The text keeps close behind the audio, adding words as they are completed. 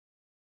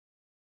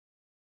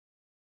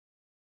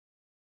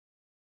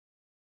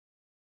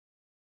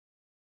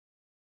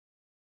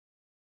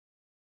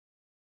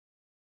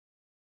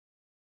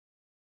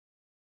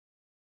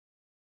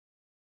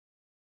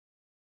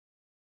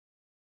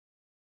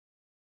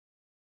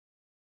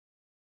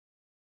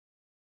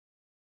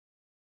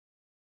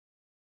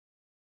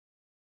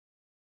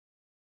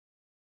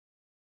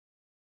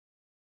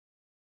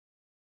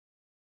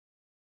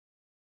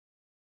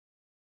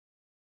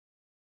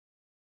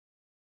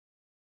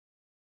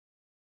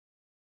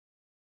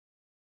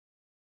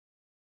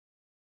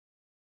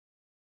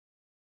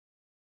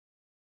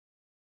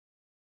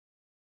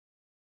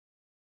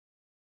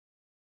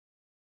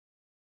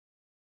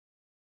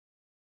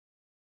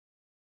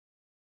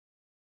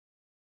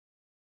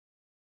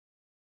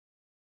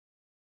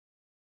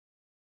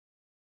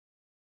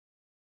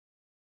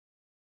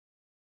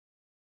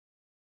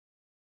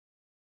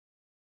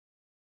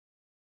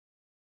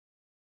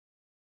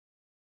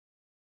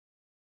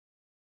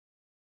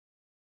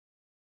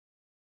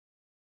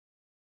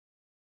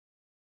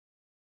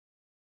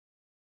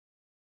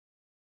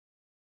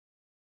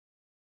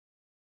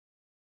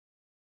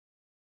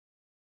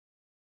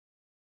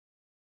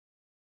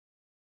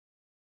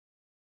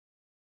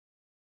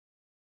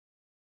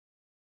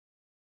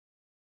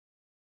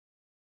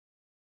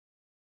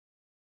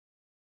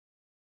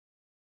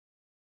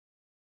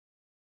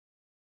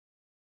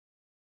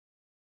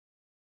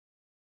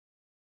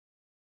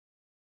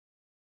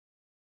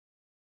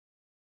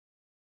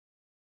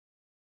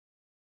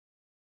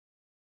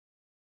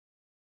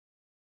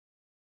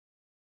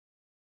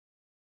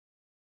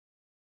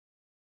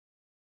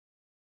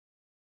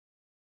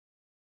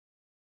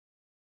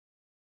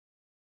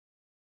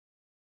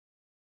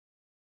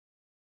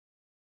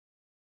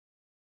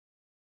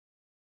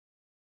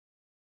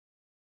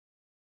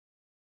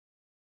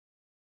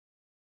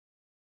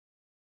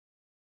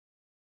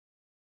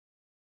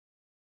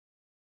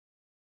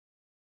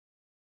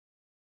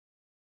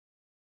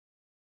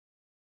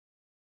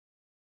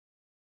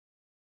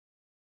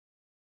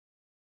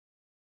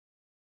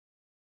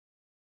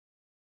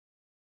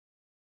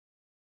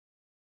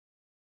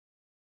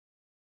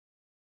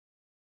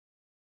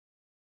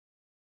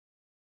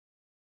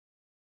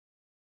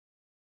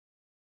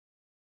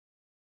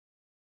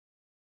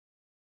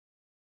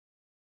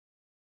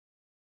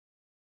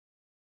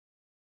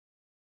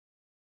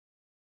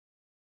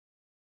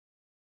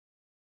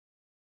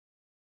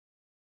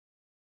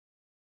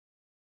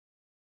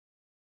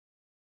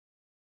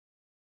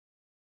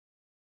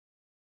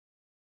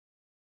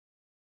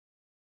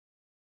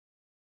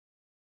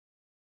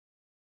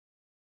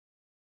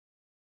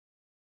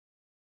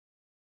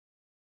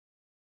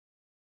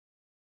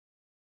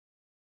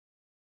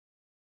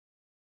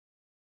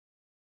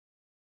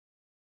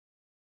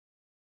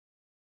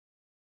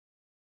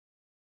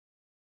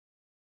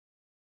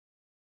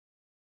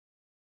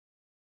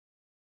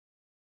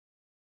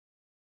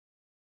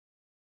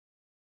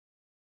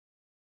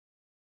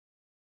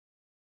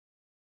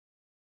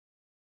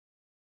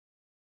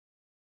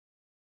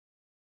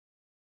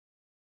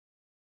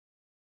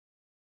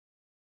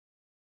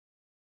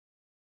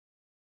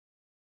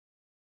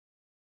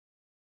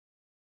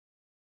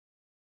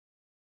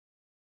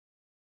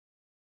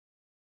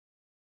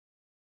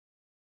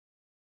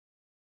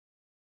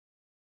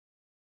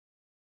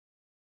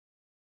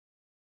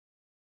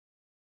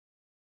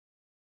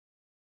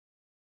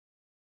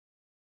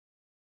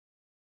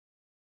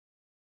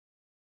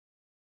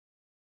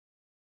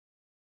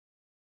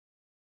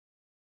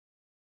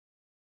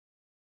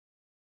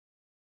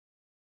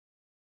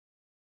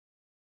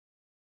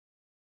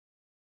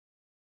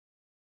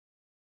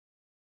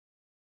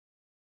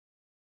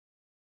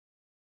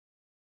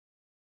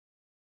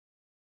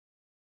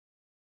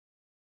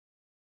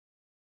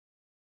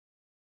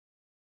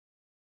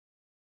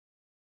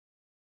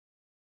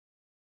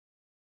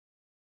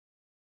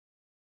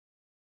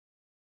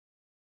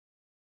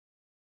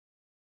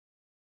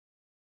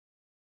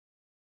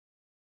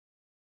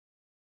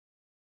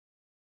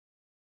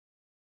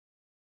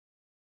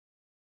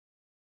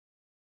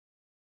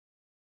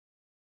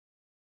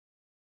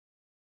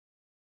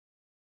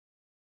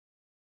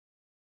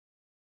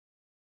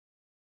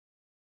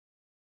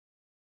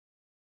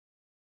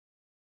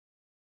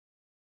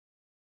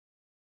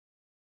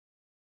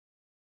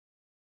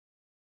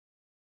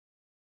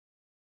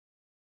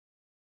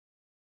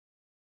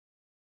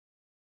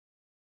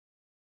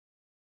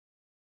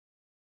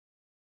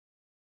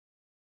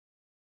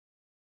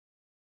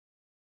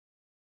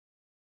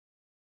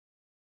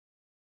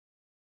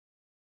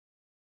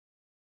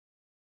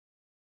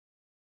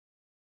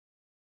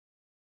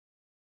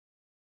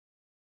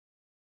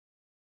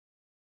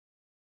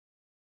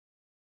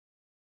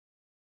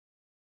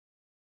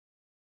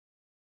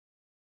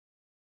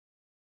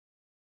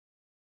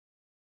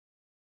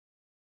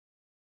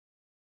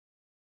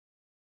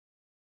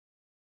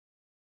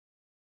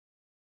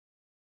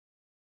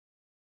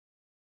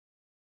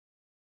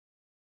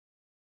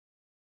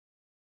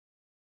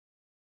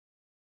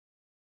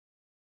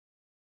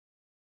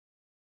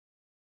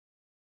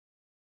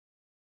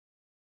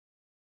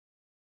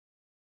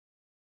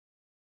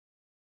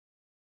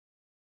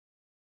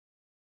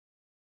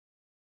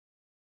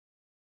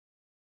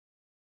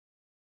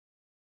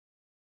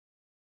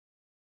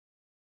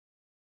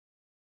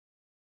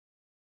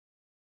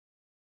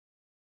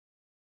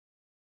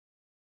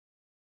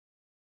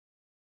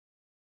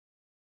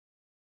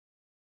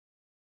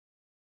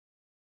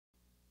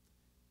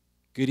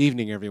Good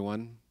evening,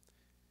 everyone.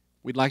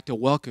 We'd like to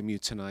welcome you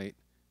tonight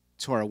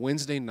to our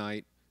Wednesday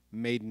night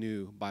Made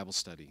New Bible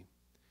study.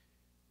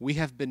 We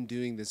have been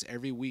doing this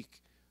every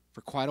week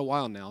for quite a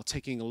while now,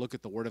 taking a look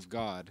at the Word of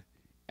God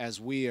as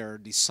we are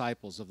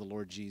disciples of the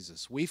Lord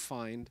Jesus. We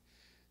find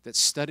that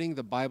studying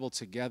the Bible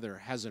together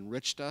has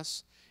enriched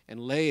us and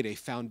laid a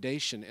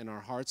foundation in our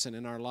hearts and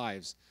in our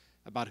lives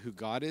about who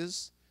God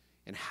is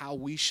and how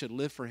we should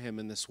live for Him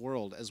in this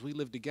world as we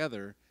live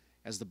together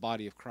as the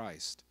body of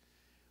Christ.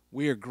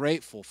 We are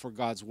grateful for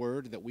God's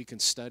Word, that we can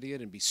study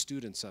it and be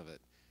students of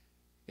it.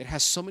 It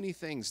has so many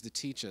things to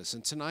teach us.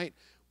 And tonight,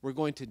 we're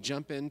going to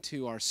jump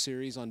into our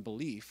series on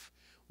belief,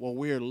 where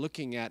we are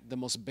looking at the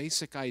most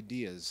basic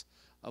ideas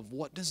of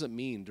what does it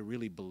mean to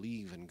really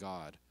believe in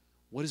God?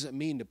 What does it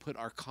mean to put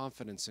our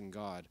confidence in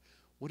God?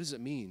 What does it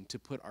mean to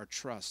put our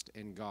trust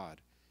in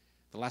God?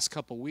 The last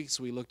couple of weeks,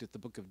 we looked at the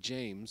book of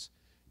James,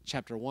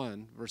 chapter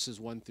 1,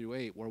 verses 1 through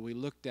 8, where we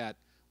looked at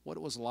what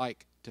it was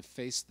like to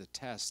face the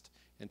test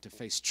and to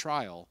face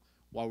trial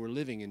while we're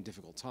living in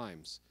difficult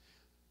times.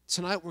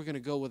 Tonight we're going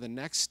to go with the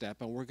next step,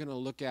 and we're going to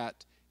look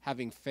at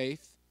having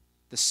faith,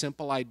 the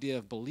simple idea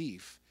of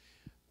belief,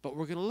 but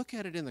we're going to look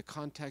at it in the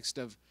context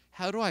of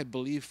how do I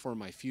believe for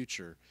my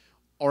future,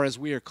 or as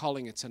we are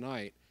calling it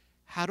tonight,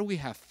 how do we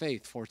have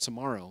faith for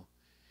tomorrow?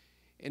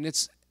 And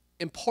it's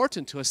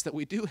important to us that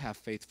we do have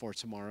faith for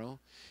tomorrow,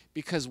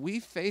 because we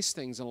face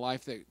things in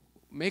life that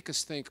make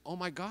us think, oh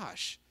my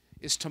gosh,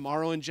 is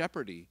tomorrow in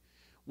jeopardy?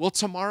 Will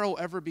tomorrow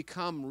ever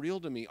become real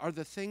to me? Are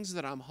the things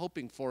that I'm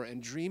hoping for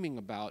and dreaming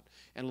about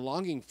and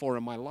longing for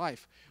in my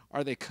life,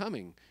 are they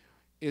coming?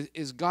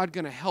 Is God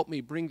going to help me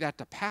bring that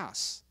to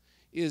pass?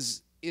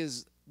 Is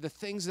the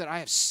things that I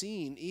have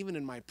seen, even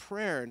in my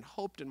prayer and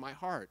hoped in my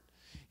heart,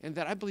 and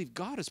that I believe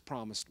God has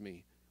promised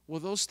me,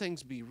 will those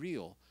things be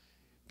real?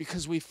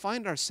 Because we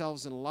find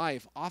ourselves in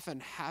life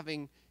often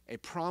having a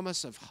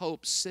promise of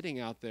hope sitting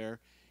out there,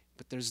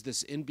 but there's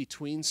this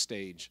in-between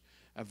stage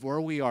of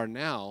where we are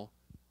now,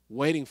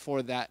 waiting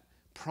for that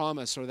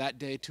promise or that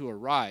day to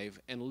arrive,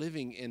 and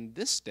living in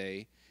this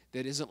day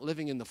that isn't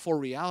living in the full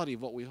reality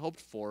of what we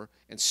hoped for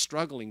and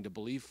struggling to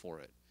believe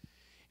for it.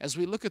 As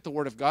we look at the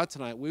Word of God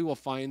tonight, we will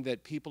find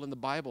that people in the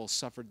Bible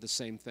suffered the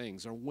same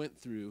things or went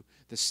through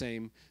the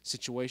same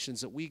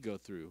situations that we go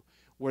through,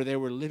 where they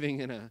were living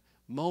in a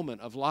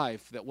moment of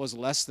life that was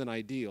less than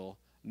ideal,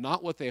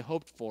 not what they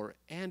hoped for,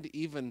 and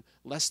even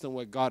less than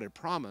what God had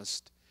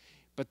promised,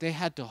 but they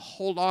had to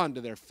hold on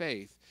to their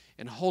faith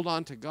and hold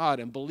on to God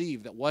and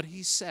believe that what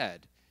He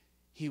said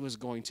He was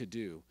going to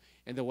do,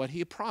 and that what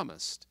He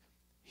promised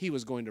He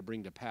was going to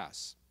bring to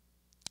pass.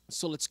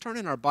 So let's turn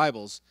in our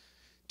Bibles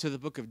to the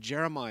book of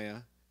Jeremiah,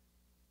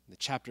 the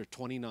chapter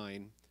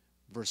 29,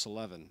 verse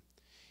 11.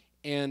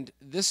 And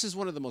this is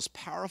one of the most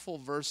powerful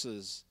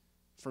verses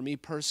for me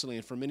personally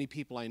and for many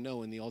people I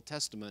know in the Old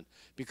Testament,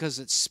 because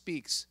it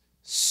speaks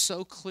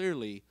so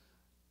clearly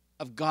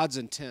of God's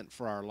intent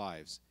for our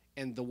lives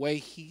and the way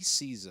He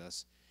sees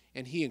us.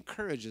 And He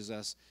encourages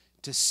us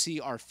to see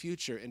our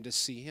future and to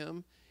see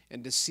Him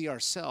and to see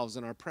ourselves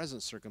in our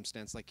present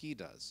circumstance like He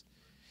does.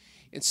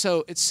 And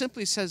so it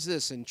simply says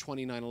this in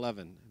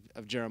 29:11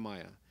 of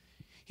Jeremiah.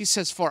 He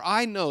says, "For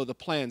I know the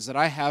plans that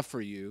I have for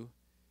you,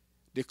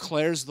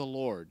 declares the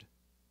Lord.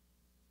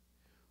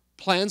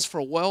 Plans for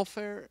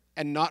welfare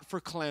and not for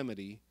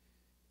calamity,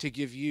 to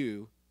give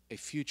you a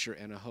future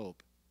and a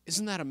hope."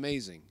 Isn't that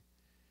amazing?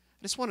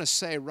 I just want to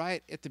say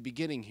right at the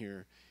beginning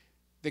here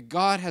that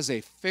God has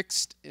a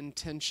fixed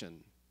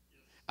intention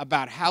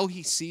about how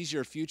He sees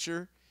your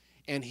future,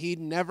 and He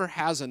never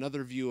has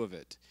another view of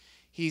it.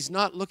 He's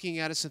not looking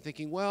at us and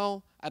thinking,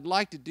 well, I'd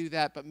like to do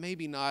that, but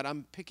maybe not.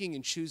 I'm picking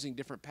and choosing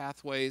different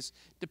pathways.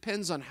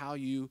 Depends on how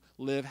you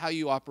live, how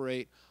you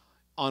operate,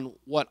 on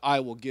what I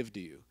will give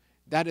to you.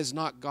 That is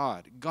not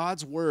God.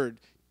 God's Word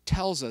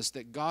tells us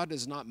that God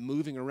is not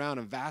moving around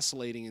and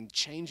vacillating and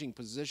changing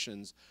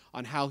positions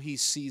on how He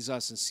sees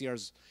us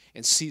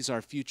and sees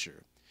our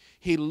future.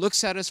 He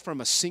looks at us from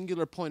a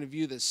singular point of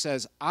view that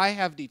says, I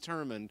have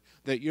determined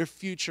that your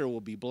future will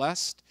be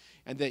blessed,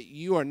 and that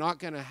you are not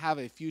going to have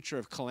a future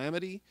of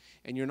calamity,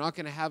 and you're not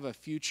going to have a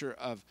future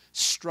of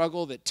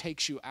struggle that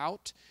takes you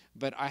out,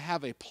 but I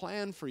have a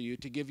plan for you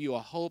to give you a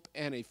hope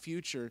and a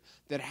future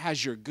that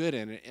has your good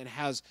in it and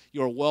has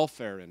your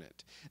welfare in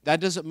it. That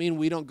doesn't mean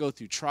we don't go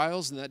through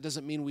trials, and that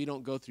doesn't mean we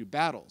don't go through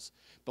battles.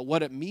 But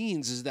what it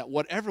means is that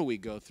whatever we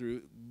go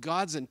through,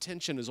 God's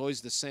intention is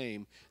always the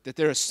same, that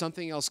there is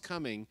something else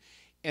coming.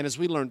 And as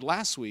we learned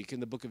last week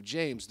in the book of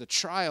James, the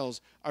trials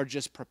are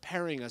just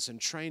preparing us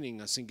and training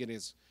us and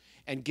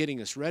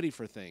getting us ready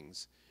for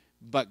things.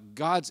 But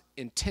God's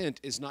intent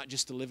is not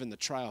just to live in the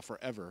trial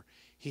forever.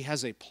 He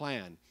has a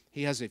plan.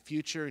 He has a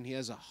future, and He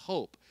has a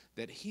hope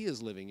that He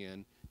is living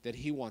in, that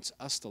He wants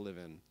us to live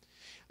in.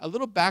 A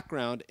little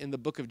background in the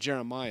book of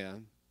Jeremiah.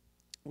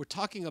 We're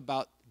talking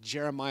about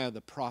Jeremiah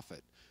the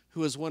prophet,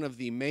 who is one of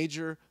the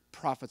major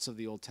prophets of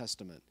the Old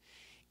Testament.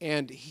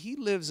 And he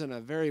lives in a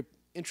very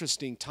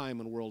interesting time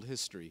in world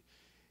history.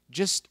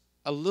 Just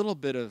a little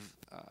bit of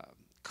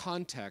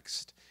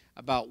context.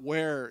 about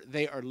where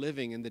they are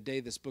living in the day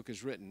this book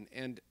is written.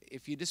 And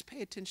if you just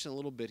pay attention a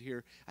little bit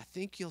here, I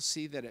think you'll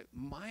see that it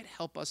might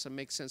help us and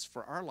make sense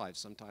for our lives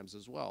sometimes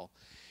as well.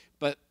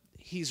 But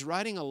he's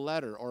writing a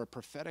letter or a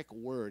prophetic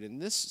word, in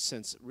this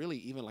sense, really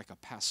even like a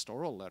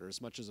pastoral letter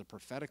as much as a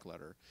prophetic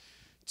letter,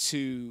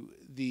 to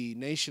the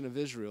nation of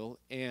Israel.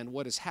 And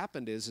what has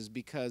happened is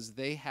because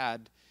they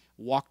had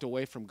walked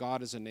away from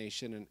God as a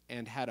nation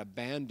and had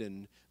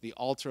abandoned the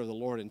altar of the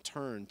Lord and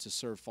turned to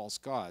serve false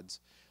gods,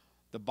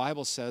 the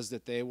Bible says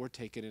that they were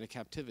taken into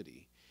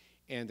captivity.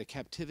 And the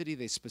captivity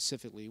they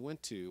specifically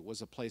went to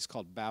was a place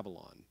called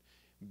Babylon.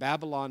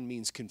 Babylon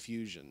means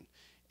confusion.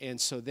 And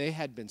so they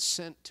had been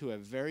sent to a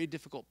very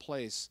difficult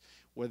place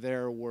where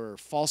there were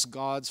false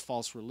gods,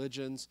 false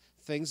religions,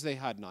 things they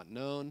had not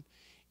known.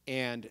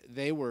 And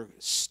they were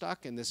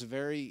stuck in this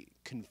very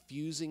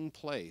confusing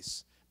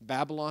place.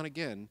 Babylon,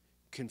 again,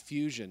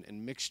 confusion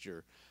and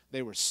mixture.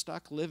 They were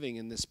stuck living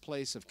in this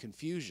place of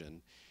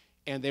confusion,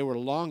 and they were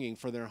longing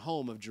for their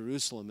home of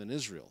Jerusalem and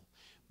Israel.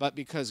 But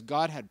because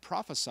God had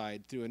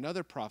prophesied through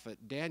another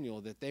prophet,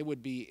 Daniel, that they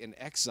would be in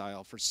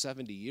exile for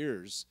 70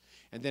 years,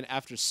 and then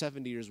after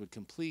 70 years would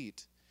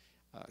complete,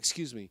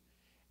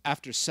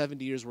 after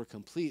 70 years were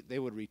complete, they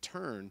would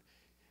return.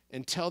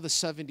 Until the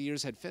 70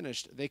 years had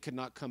finished, they could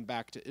not come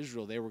back to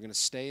Israel. They were going to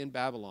stay in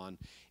Babylon.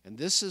 And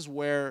this is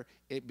where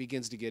it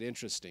begins to get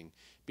interesting.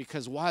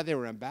 Because while they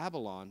were in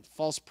Babylon,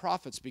 false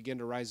prophets begin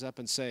to rise up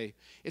and say,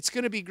 it's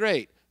going to be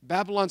great.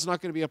 Babylon's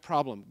not going to be a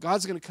problem.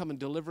 God's going to come and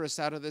deliver us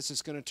out of this.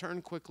 It's going to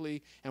turn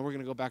quickly, and we're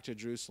going to go back to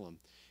Jerusalem.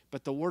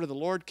 But the word of the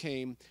Lord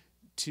came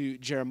to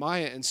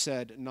Jeremiah and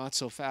said, not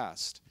so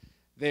fast.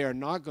 They are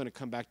not going to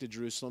come back to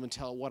Jerusalem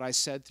until what I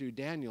said through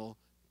Daniel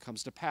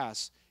comes to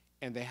pass.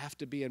 And they have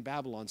to be in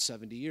Babylon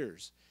 70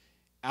 years.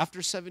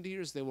 After 70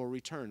 years, they will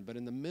return. But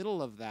in the middle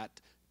of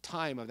that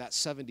time, of that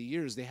 70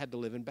 years, they had to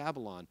live in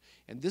Babylon.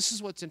 And this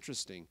is what's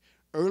interesting.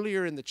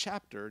 Earlier in the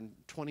chapter, in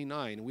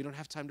 29, we don't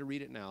have time to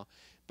read it now,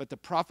 but the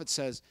prophet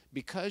says,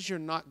 because you're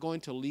not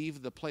going to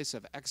leave the place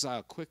of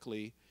exile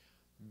quickly,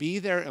 be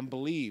there and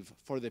believe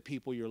for the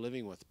people you're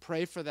living with.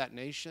 Pray for that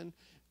nation.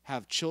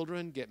 Have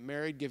children, get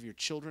married, give your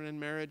children in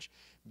marriage.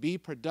 Be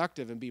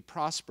productive and be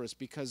prosperous,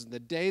 because the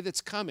day that's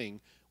coming,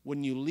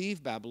 when you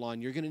leave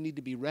Babylon, you're going to need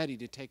to be ready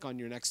to take on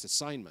your next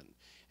assignment.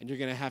 And you're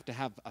going to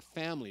have a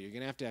family. You're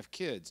going to have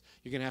kids.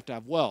 You're going to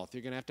have wealth.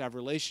 You're going to have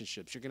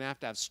relationships. You're going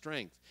to have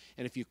strength.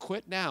 And if you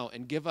quit now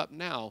and give up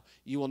now,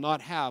 you will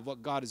not have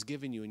what God has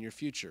given you in your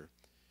future.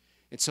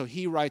 And so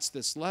he writes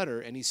this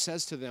letter, and he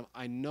says to them,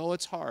 I know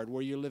it's hard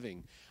where you're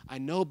living. I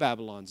know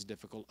Babylon's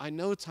difficult. I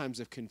know times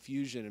of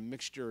confusion and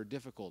mixture are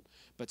difficult.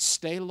 But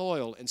stay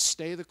loyal and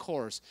stay the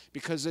course,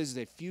 because there's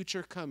a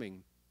future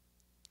coming.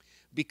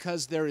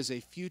 Because there is a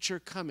future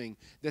coming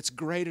that's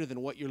greater than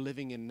what you're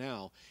living in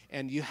now.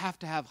 And you have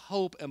to have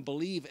hope and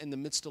believe in the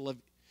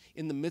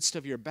midst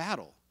of your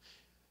battle.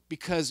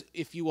 Because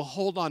if you will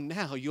hold on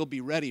now, you'll be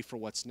ready for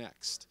what's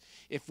next.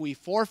 If we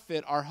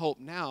forfeit our hope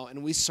now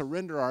and we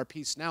surrender our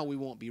peace now, we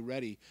won't be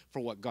ready for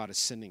what God is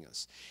sending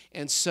us.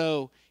 And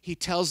so he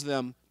tells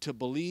them to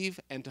believe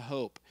and to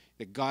hope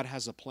that God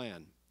has a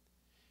plan.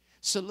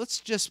 So let's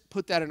just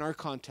put that in our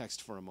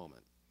context for a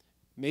moment.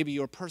 Maybe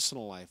your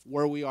personal life,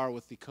 where we are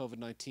with the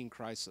COVID-19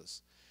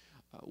 crisis,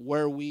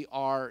 where we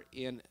are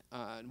in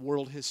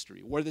world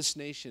history, where this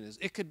nation is.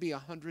 It could be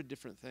 100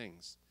 different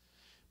things.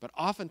 But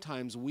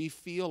oftentimes we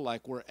feel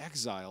like we're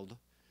exiled,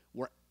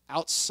 we're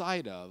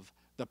outside of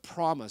the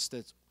promise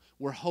that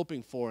we're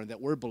hoping for and that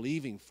we're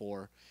believing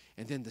for.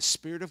 And then the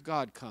Spirit of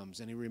God comes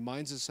and he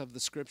reminds us of the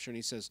scripture and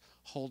he says,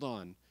 hold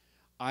on,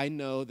 I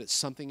know that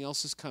something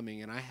else is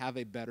coming and I have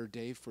a better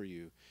day for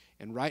you.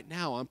 And right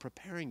now I'm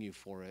preparing you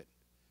for it.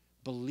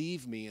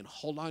 Believe me and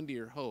hold on to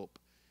your hope,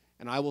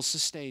 and I will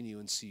sustain you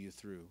and see you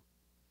through.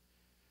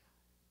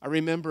 I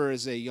remember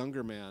as a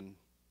younger man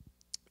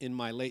in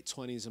my late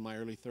 20s and my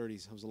early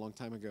 30s, it was a long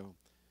time ago,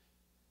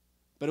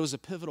 but it was a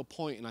pivotal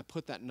point, and I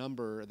put that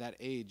number, that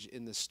age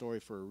in this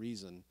story for a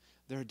reason.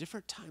 There are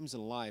different times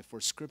in life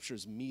where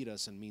scriptures meet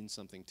us and mean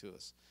something to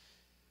us.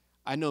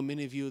 I know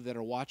many of you that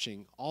are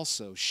watching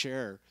also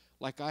share,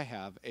 like I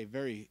have, a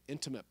very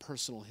intimate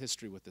personal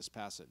history with this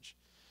passage,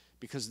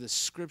 because this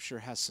scripture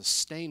has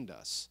sustained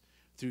us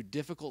through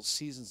difficult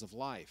seasons of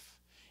life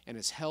and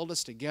has held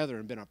us together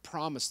and been a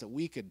promise that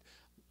we could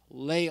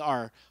lay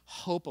our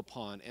hope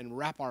upon and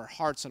wrap our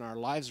hearts and our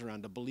lives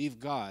around to believe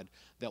God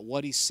that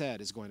what he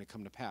said is going to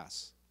come to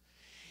pass.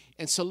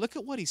 And so look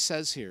at what he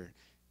says here.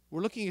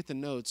 We're looking at the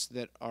notes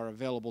that are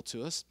available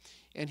to us.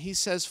 And he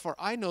says, for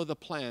I know the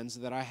plans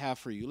that I have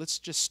for you. Let's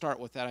just start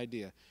with that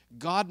idea.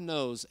 God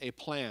knows a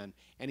plan,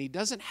 and he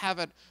doesn't have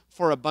it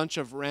for a bunch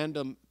of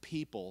random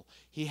people.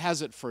 He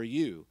has it for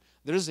you.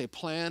 There's a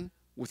plan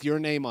with your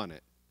name on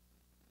it.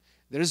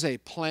 There's a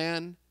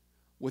plan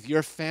with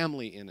your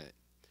family in it.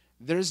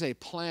 There's a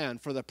plan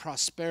for the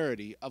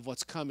prosperity of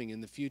what's coming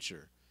in the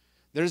future.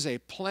 There's a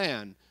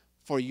plan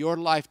for your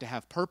life to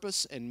have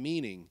purpose and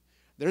meaning.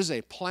 There's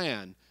a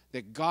plan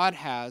that God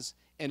has,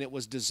 and it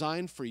was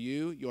designed for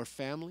you, your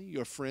family,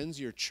 your friends,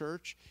 your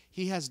church.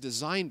 He has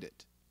designed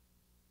it.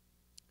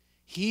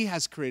 He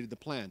has created the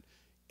plan.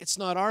 It's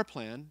not our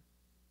plan.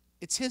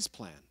 It's his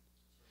plan.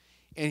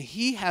 And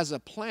he has a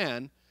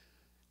plan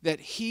that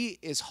he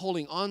is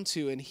holding on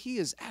to, and he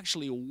is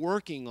actually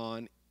working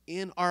on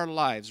in our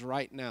lives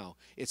right now.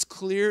 It's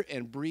clear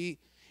and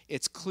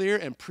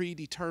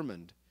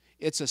predetermined.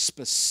 It's a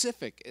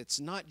specific, it's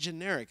not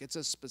generic, it's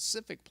a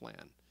specific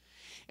plan.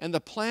 And the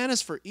plan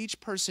is for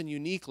each person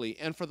uniquely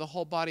and for the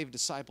whole body of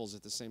disciples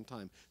at the same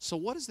time. So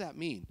what does that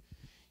mean?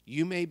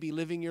 You may be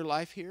living your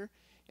life here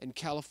in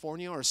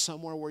California or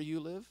somewhere where you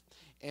live,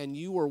 and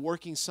you are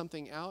working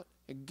something out,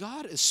 and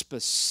God is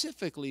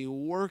specifically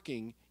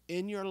working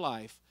in your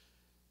life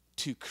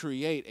to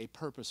create a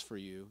purpose for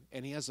you,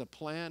 and he has a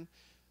plan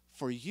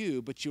for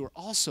you, but you are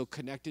also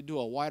connected to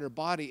a wider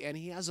body, and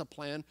he has a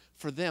plan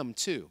for them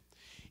too.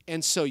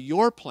 And so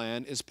your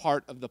plan is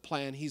part of the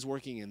plan he's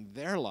working in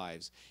their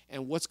lives,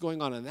 and what's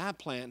going on in that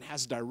plan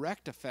has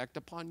direct effect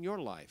upon your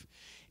life.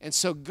 And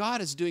so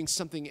God is doing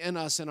something in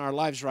us in our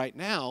lives right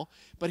now,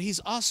 but he's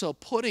also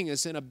putting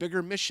us in a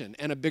bigger mission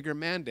and a bigger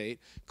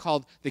mandate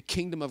called the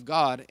kingdom of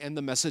God and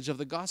the message of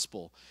the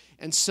gospel.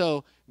 And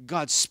so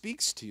God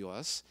speaks to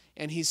us,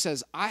 and he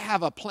says, I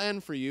have a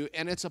plan for you,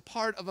 and it's a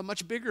part of a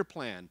much bigger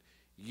plan.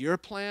 Your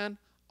plan,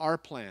 our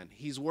plan.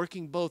 He's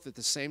working both at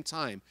the same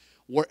time.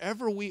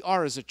 Wherever we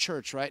are as a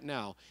church right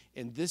now,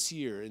 in this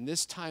year, in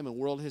this time in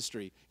world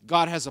history,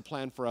 God has a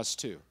plan for us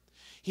too.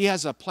 He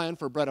has a plan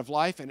for Bread of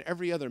Life, and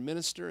every other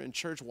minister in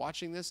church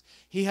watching this,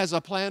 he has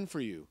a plan for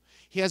you.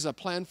 He has a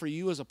plan for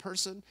you as a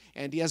person,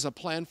 and he has a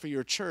plan for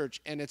your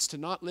church, and it's to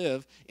not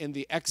live in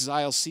the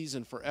exile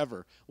season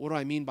forever. What do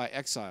I mean by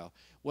exile?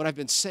 What I've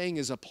been saying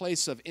is a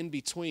place of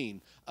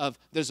in-between, of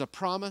there's a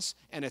promise,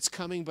 and it's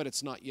coming, but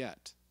it's not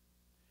yet.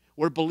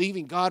 We're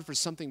believing God for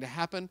something to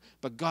happen,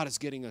 but God is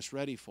getting us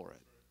ready for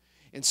it.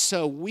 And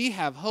so we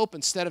have hope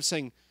instead of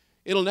saying,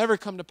 it'll never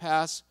come to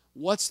pass,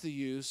 what's the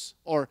use?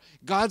 Or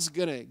God's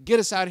going to get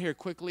us out of here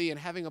quickly, and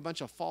having a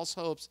bunch of false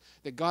hopes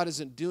that God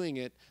isn't doing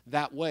it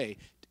that way.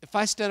 If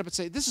I stand up and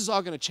say, this is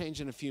all going to change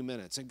in a few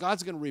minutes, and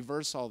God's going to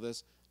reverse all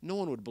this, no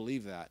one would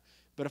believe that.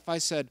 But if I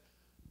said,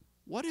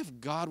 what if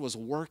God was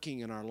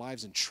working in our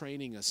lives and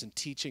training us and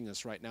teaching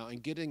us right now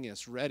and getting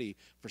us ready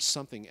for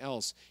something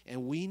else?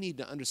 And we need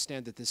to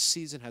understand that this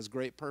season has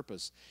great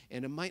purpose.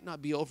 And it might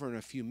not be over in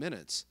a few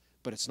minutes,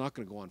 but it's not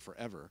going to go on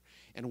forever.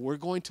 And we're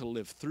going to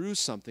live through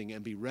something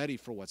and be ready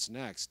for what's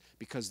next,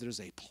 because there's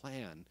a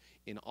plan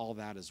in all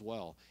that as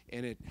well.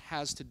 And it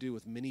has to do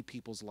with many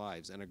people's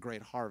lives and a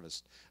great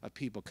harvest of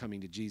people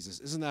coming to Jesus.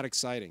 Isn't that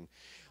exciting?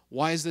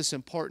 Why is this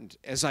important?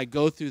 As I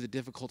go through the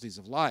difficulties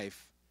of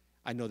life,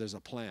 I know there's a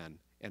plan,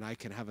 and I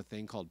can have a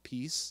thing called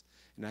peace,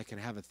 and I can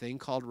have a thing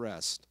called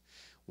rest.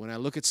 When I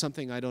look at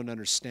something I don't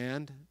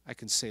understand, I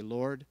can say,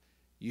 Lord,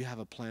 you have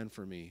a plan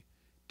for me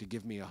to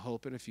give me a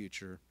hope and a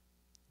future,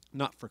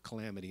 not for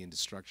calamity and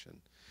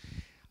destruction.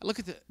 I look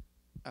at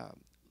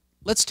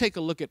let's take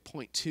a look at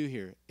point 2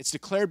 here. It's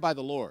declared by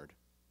the Lord.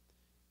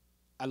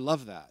 I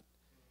love that.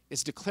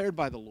 It's declared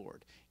by the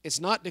Lord. It's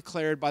not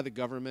declared by the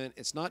government.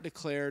 It's not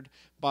declared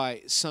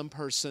by some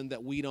person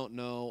that we don't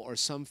know or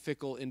some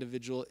fickle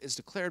individual. It's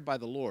declared by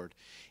the Lord.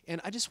 And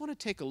I just want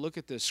to take a look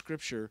at this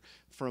scripture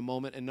for a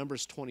moment in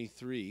Numbers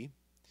 23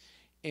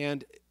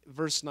 and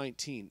verse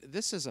 19.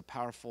 This is a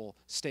powerful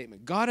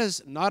statement. God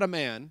is not a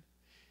man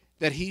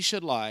that he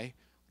should lie,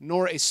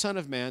 nor a son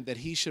of man that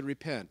he should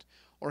repent.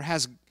 Or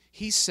has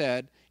he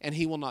said, and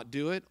he will not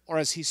do it? Or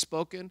has he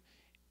spoken,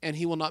 and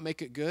he will not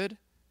make it good?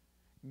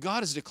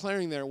 God is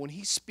declaring there, when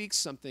he speaks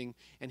something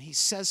and he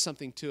says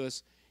something to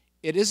us,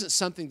 it isn't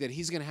something that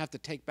he's going to have to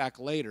take back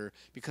later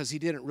because he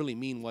didn't really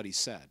mean what he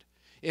said.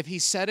 If he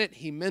said it,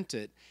 he meant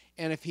it.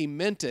 And if he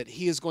meant it,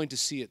 he is going to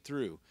see it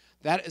through.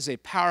 That is a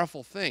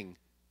powerful thing.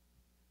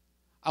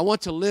 I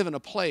want to live in a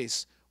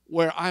place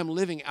where I'm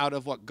living out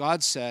of what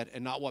God said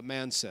and not what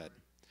man said.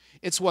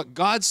 It's what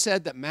God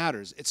said that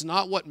matters. It's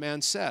not what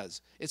man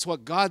says. It's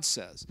what God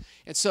says.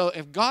 And so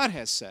if God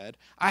has said,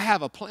 I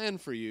have a plan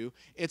for you,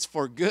 it's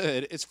for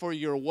good, it's for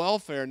your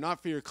welfare,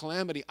 not for your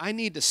calamity, I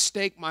need to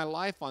stake my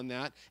life on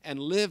that and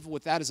live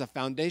with that as a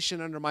foundation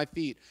under my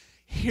feet.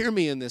 Hear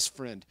me in this,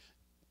 friend.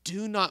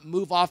 Do not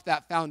move off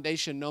that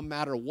foundation no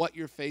matter what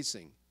you're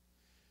facing.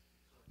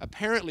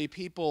 Apparently,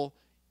 people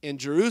in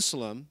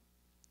Jerusalem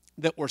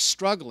that were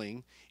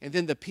struggling, and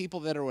then the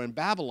people that are in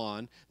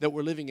Babylon that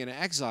were living in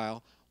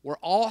exile, were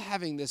all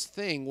having this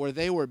thing where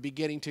they were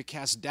beginning to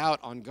cast doubt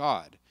on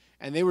God.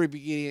 And they were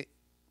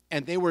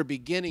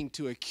beginning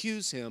to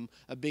accuse him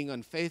of being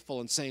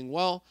unfaithful and saying,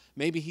 well,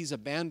 maybe he's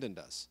abandoned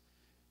us.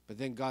 But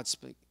then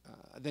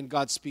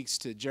God speaks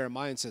to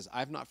Jeremiah and says,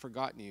 I've not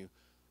forgotten you.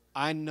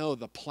 I know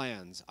the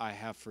plans I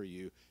have for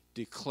you,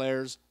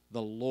 declares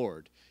the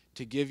Lord,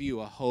 to give you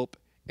a hope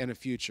and a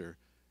future.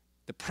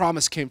 The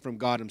promise came from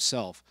God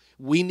himself.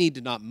 We need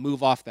to not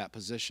move off that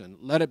position.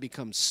 Let it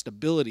become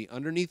stability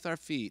underneath our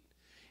feet.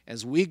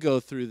 As we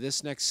go through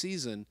this next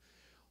season,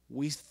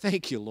 we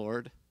thank you,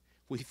 Lord.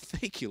 We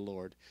thank you,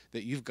 Lord,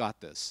 that you've got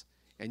this.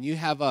 And you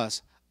have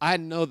us. I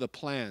know the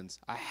plans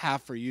I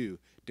have for you,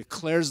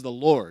 declares the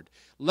Lord.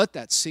 Let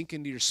that sink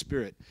into your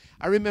spirit.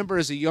 I remember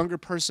as a younger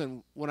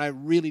person when I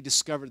really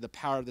discovered the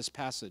power of this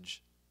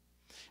passage.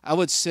 I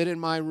would sit in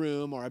my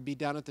room or I'd be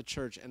down at the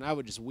church and I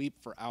would just weep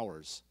for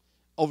hours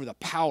over the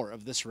power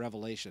of this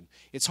revelation.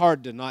 It's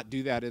hard to not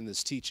do that in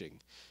this teaching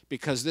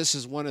because this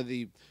is one of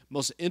the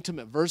most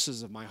intimate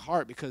verses of my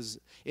heart because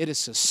it has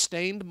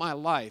sustained my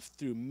life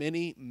through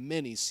many,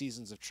 many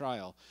seasons of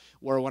trial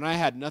where when I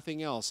had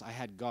nothing else, I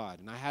had God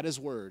and I had His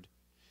Word.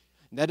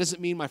 And that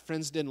doesn't mean my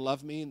friends didn't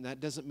love me, and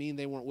that doesn't mean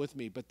they weren't with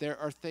me, but there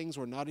are things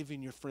where not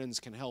even your friends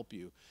can help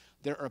you.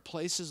 There are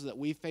places that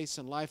we face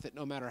in life that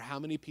no matter how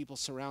many people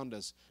surround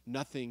us,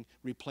 nothing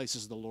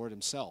replaces the Lord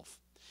Himself.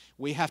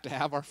 We have to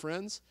have our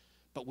friends,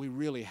 but we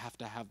really have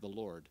to have the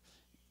Lord.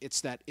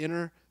 It's that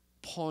inner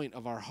point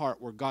of our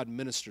heart where God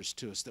ministers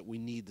to us that we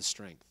need the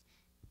strength.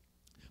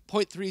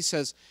 Point 3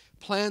 says,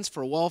 plans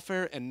for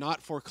welfare and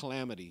not for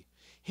calamity.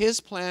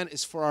 His plan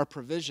is for our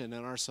provision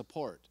and our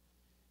support.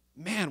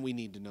 Man, we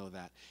need to know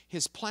that.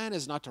 His plan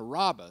is not to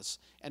rob us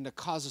and to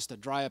cause us to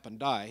dry up and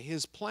die.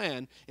 His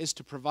plan is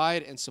to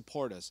provide and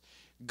support us.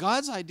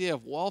 God's idea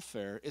of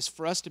welfare is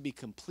for us to be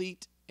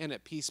complete and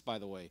at peace, by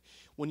the way.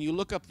 When you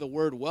look up the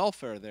word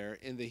welfare there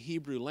in the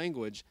Hebrew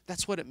language,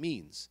 that's what it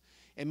means.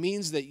 It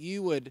means that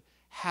you would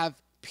have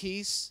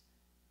peace,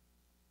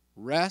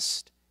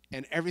 rest,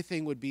 and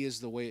everything would be as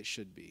the way it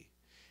should be.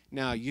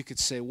 Now, you could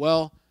say,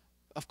 well,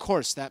 of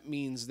course, that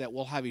means that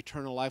we'll have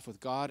eternal life with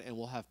God and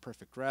we'll have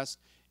perfect rest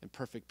and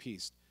perfect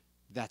peace.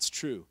 That's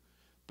true.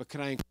 But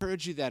can I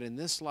encourage you that in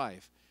this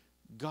life,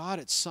 God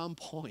at some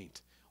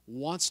point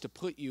wants to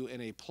put you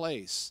in a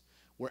place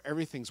where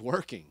everything's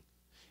working,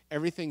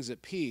 everything's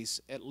at peace,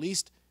 at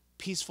least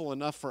peaceful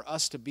enough for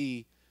us to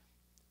be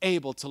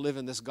able to live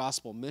in this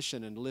gospel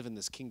mission and live in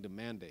this kingdom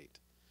mandate.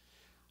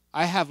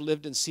 I have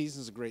lived in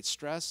seasons of great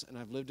stress, and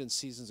I've lived in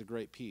seasons of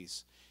great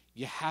peace.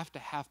 You have to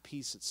have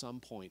peace at some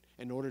point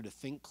in order to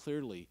think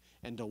clearly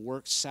and to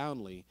work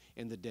soundly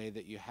in the day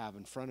that you have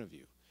in front of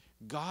you.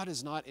 God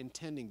is not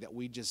intending that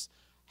we just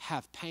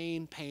have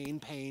pain,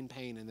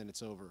 and then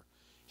it's over.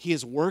 He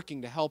is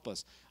working to help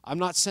us. I'm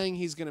not saying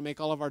He's going to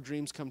make all of our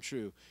dreams come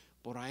true,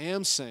 but I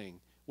am saying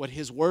what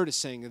His Word is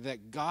saying is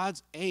that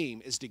God's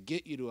aim is to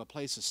get you to a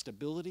place of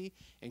stability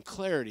and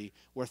clarity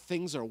where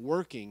things are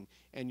working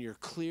and you're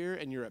clear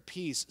and you're at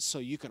peace so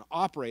you can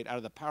operate out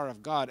of the power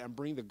of God and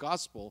bring the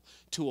gospel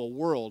to a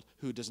world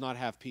who does not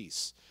have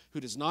peace, who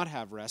does not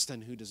have rest,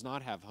 and who does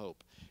not have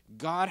hope.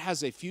 God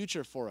has a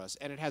future for us,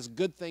 and it has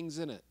good things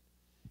in it.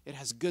 It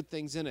has good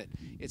things in it.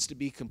 It's to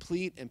be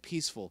complete and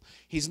peaceful.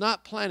 He's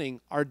not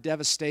planning our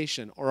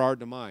devastation or our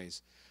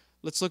demise.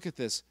 Let's look at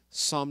this,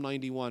 Psalm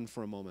 91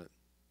 for a moment.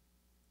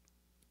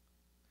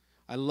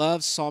 I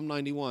love Psalm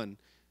 91.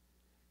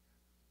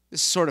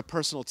 This is sort of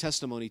personal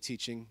testimony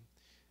teaching,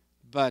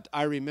 but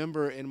I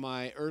remember in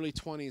my early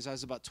 20s, I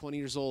was about 20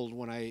 years old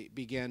when I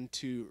began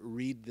to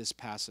read this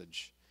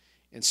passage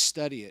and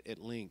study it at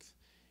length.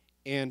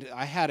 And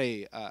I had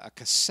a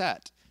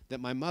cassette that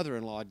my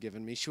mother-in-law had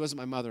given me. She wasn't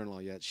my mother-in-law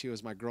yet. She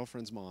was my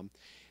girlfriend's mom.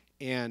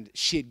 And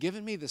she had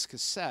given me this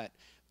cassette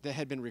that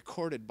had been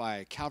recorded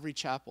by Calvary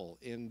Chapel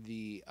in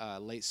the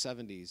late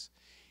 70s.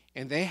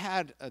 And they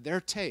had their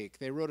take.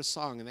 They wrote a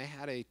song, and they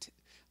had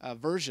a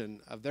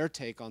version of their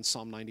take on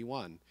Psalm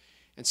 91.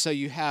 And so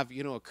you have,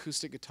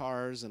 acoustic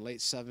guitars and late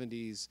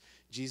 70s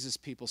Jesus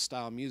People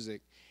style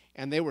music.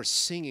 And they were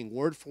singing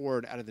word for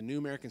word out of the New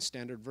American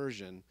Standard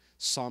Version,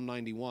 Psalm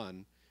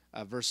 91,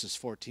 verses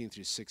 14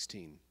 through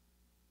 16.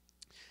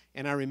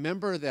 And I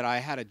remember that I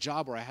had a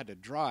job where I had to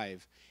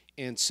drive,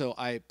 and so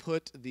I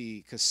put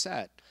the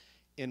cassette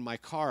in my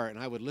car, and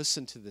I would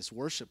listen to this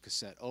worship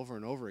cassette over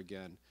and over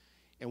again.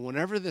 And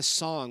whenever this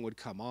song would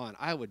come on,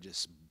 I would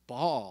just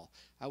bawl.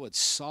 I would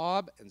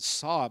sob and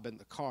sob in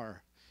the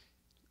car.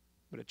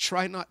 But I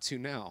try not to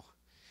now.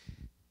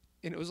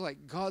 And it was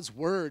like God's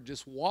word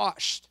just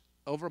washed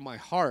over my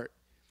heart,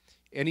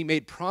 and He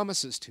made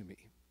promises to me.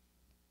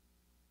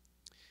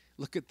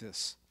 Look at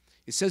this.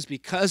 It says,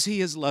 because He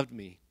has loved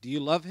me. Do you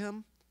love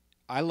Him?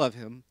 I love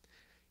Him.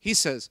 He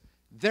says,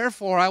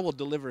 therefore I will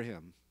deliver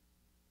him.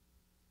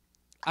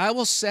 I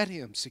will set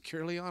him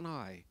securely on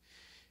high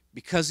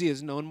because he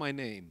has known my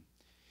name.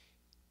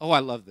 Oh, I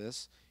love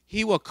this.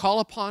 He will call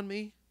upon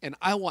me, and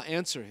I will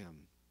answer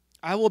him.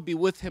 I will be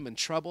with him in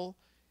trouble.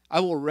 I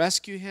will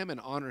rescue him and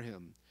honor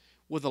him.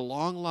 With a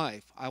long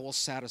life I will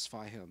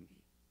satisfy him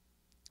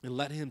and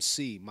let him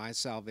see my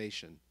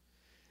salvation.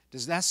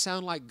 Does that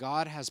sound like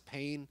God has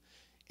pain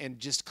and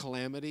just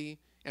calamity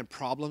and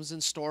problems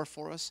in store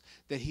for us,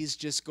 that He's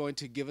just going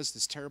to give us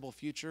this terrible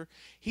future?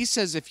 He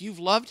says if you've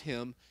loved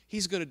Him,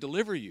 He's going to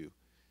deliver you.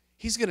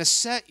 He's going to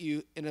set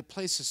you in a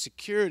place of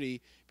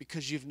security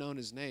because you've known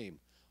His name.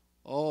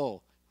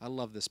 Oh, I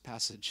love this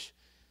passage.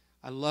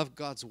 I love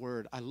God's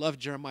word. I love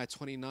Jeremiah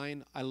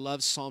 29. I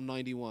love Psalm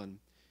 91.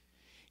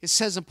 It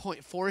says in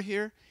point 4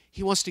 here,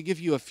 He wants to give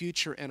you a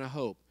future and a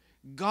hope.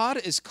 God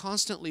is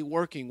constantly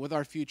working with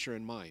our future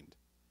in mind.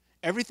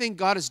 Everything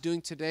God is doing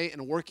today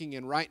and working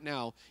in right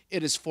now,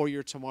 it is for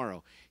your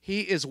tomorrow. He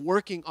is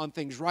working on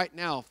things right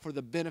now for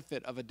the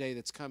benefit of a day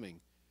that's coming.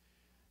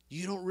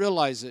 You don't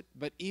realize it,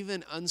 but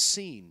even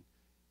unseen,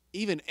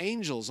 even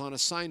angels on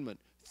assignment,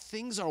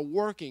 things are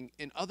working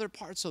in other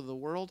parts of the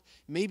world,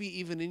 maybe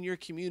even in your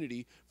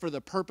community, for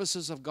the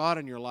purposes of God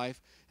in your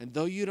life. And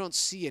though you don't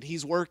see it,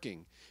 He's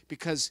working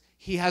because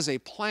He has a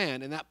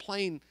plan, and that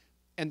plan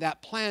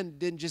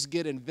didn't just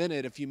get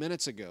invented a few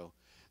minutes ago.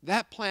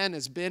 That plan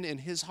has been in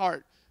His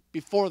heart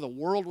before the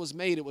world was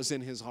made. It was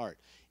in His heart.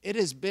 It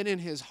has been in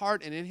His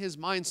heart and in His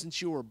mind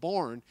since you were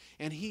born,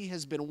 and He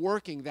has been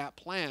working that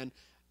plan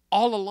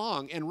all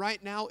along, and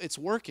right now it's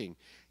working.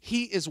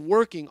 He is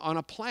working on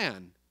a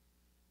plan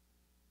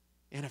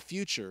and a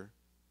future,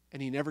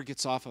 and He never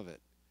gets off of it.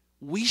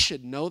 We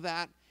should know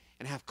that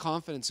and have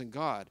confidence in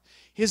God.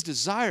 His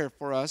desire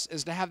for us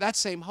is to have that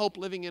same hope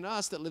living in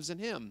us that lives in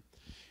Him.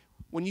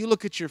 When you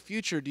look at your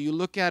future, do you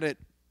look at it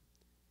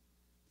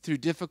through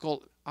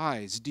difficult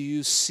eyes? Do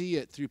you see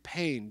it through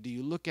pain? Do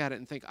you look at it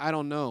and think, I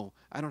don't know,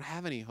 I don't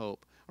have any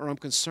hope, or I'm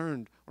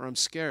concerned, or I'm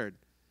scared?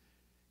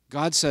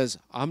 God says,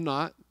 I'm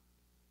not.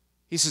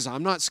 He says,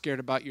 I'm not scared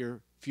about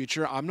your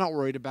future. I'm not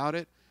worried about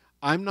it.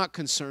 I'm not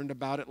concerned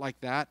about it like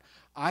that.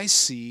 I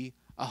see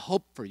a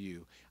hope for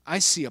you. I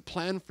see a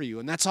plan for you,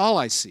 and that's all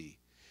I see.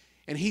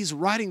 And He's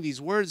writing these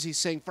words. He's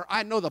saying, for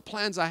I know the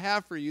plans I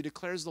have for you,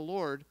 declares the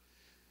Lord,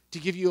 to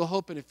give you a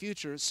hope and a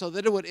future, so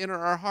that it would enter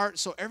our heart.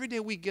 So every day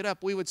we get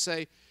up, we would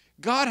say,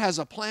 God has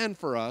a plan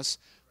for us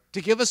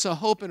to give us a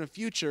hope and a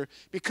future.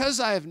 Because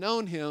I have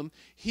known Him,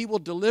 He will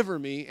deliver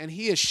me, and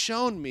He has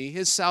shown me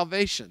His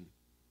salvation.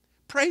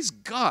 Praise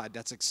God,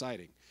 that's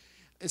exciting.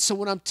 And so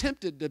when I'm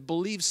tempted to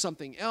believe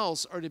something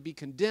else or to be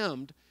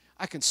condemned,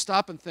 I can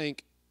stop and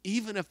think,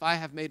 even if I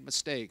have made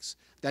mistakes,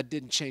 that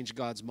didn't change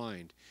God's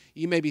mind.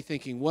 You may be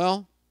thinking,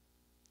 well,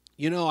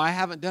 I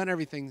haven't done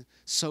everything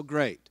so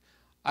great.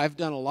 I've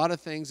done a lot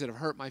of things that have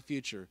hurt my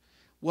future.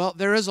 Well,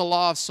 there is a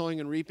law of sowing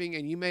and reaping,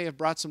 and you may have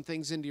brought some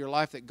things into your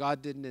life that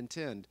God didn't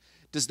intend.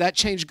 Does that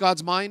change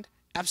God's mind?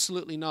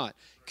 Absolutely not.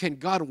 Can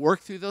God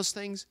work through those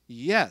things?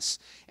 Yes.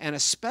 And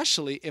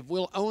especially if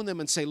we'll own them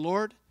and say,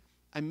 Lord,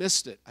 I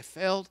missed it. I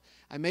failed.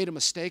 I made a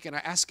mistake, and I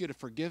ask you to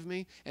forgive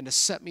me and to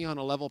set me on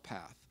a level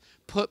path.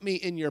 Put me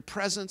in your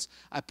presence.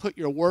 I put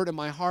your word in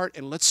my heart,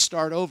 and let's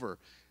start over.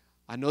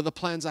 I know the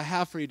plans I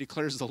have for you,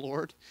 declares the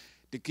Lord,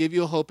 to give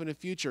you a hope and a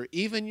future.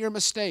 Even your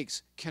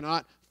mistakes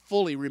cannot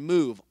fully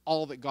remove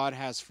all that God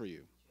has for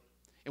you.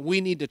 And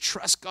we need to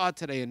trust God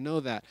today and know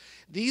that.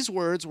 These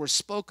words were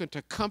spoken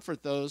to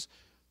comfort those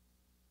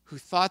who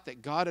thought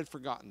that God had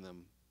forgotten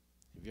them.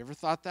 Have you ever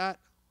thought that?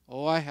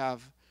 Oh, I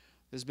have.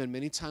 There's been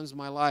many times in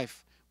my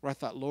life where I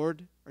thought,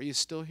 Lord, are you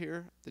still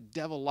here? The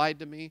devil lied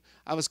to me.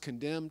 I was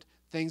condemned.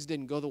 Things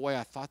didn't go the way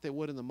I thought they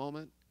would in the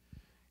moment.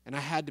 And I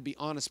had to be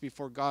honest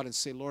before God and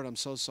say, Lord, I'm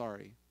so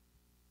sorry.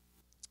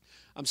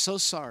 I'm so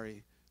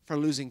sorry for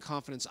losing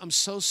confidence. I'm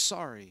so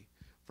sorry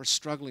for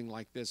struggling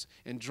like this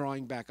and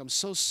drawing back. I'm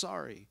so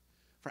sorry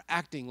for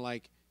acting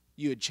like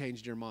you had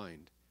changed your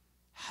mind.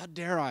 How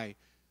dare I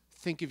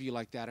think of you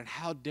like that? And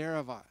how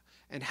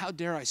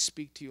dare I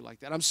speak to you like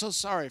that? I'm so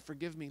sorry.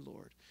 Forgive me,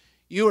 Lord.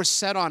 You are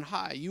set on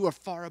high. You are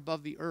far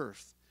above the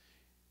earth.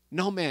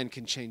 No man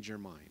can change your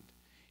mind.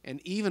 And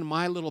even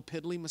my little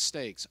piddly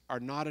mistakes are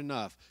not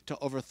enough to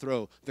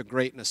overthrow the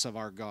greatness of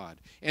our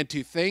God. And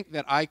to think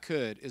that I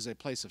could is a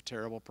place of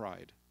terrible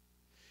pride.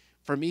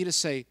 For me to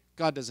say,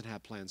 God doesn't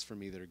have plans for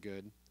me that are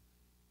good.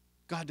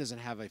 God doesn't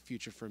have a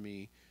future for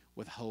me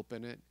with hope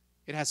in it.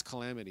 It has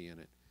calamity in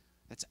it.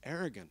 That's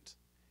arrogant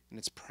and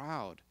it's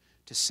proud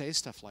to say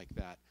stuff like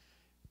that.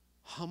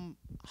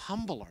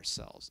 Humble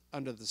ourselves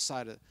under the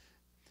side of,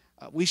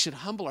 we should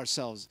humble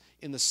ourselves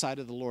in the sight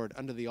of the Lord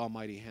under the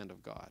almighty hand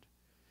of God,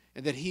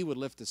 and that He would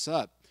lift us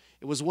up.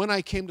 It was when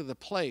I came to the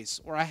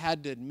place where I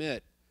had to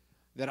admit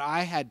that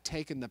I had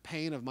taken the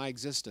pain of my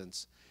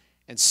existence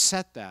and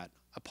set that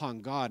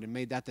upon God and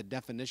made that the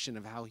definition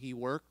of how He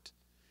worked,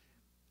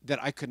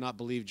 that I could not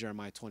believe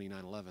Jeremiah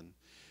 29:11.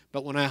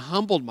 But when I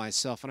humbled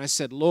myself and I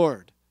said,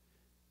 Lord,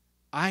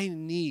 I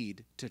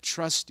need to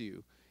trust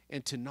you,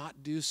 and to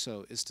not do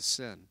so is to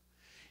sin.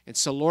 And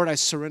so, Lord, I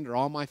surrender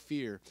all my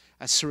fear.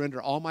 I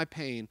surrender all my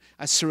pain.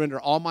 I surrender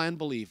all my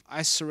unbelief.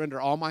 I surrender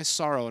all my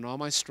sorrow and all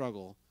my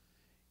struggle.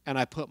 And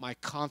I put my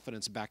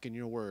confidence back in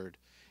your word.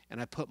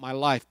 And I put my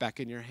life back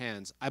in your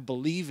hands. I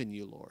believe in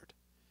you, Lord.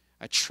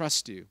 I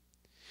trust you.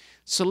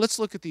 So let's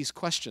look at these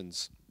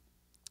questions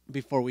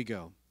before we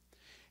go.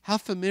 How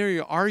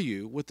familiar are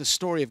you with the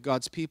story of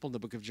God's people in the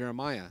book of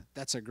Jeremiah?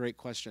 That's a great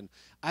question.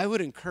 I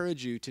would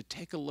encourage you to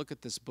take a look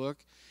at this book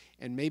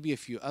and maybe a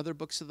few other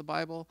books of the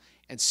Bible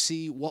and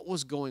see what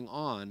was going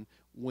on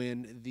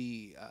when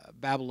the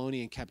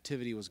Babylonian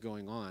captivity was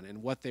going on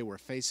and what they were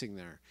facing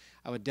there.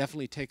 I would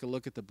definitely take a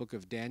look at the book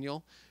of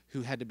Daniel,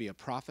 who had to be a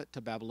prophet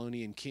to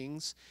Babylonian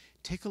kings.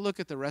 Take a look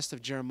at the rest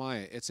of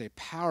Jeremiah. It's a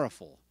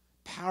powerful,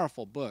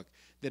 powerful book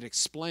that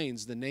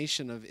explains the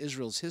nation of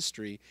Israel's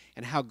history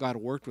and how God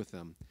worked with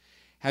them.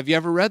 Have you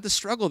ever read the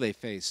struggle they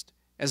faced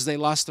as they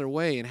lost their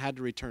way and had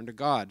to return to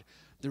God?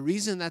 The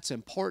reason that's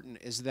important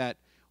is that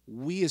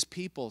we as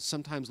people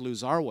sometimes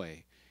lose our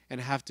way, and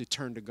have to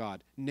turn to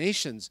God.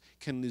 Nations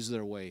can lose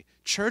their way.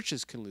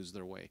 Churches can lose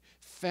their way.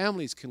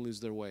 Families can lose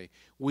their way.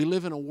 We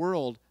live in a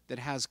world that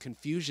has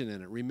confusion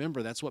in it.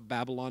 Remember, that's what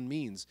Babylon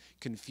means,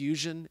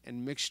 confusion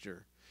and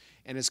mixture.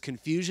 And as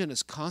confusion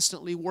is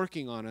constantly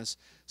working on us,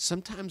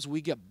 sometimes we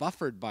get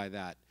buffered by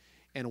that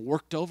and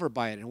worked over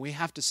by it. And we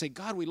have to say,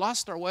 God, we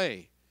lost our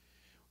way.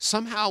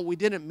 Somehow we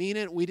didn't mean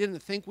it. We didn't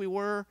think we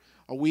were,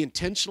 or we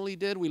intentionally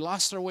did. We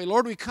lost our way.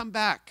 Lord, we come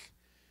back.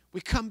 We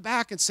come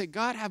back and say,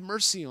 God, have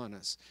mercy on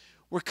us.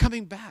 We're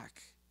coming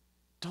back.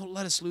 Don't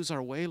let us lose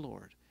our way,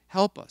 Lord.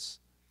 Help us.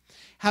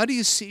 How do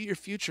you see your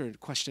future?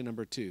 Question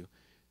number 2.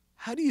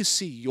 How do you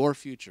see your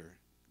future?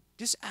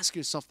 Just ask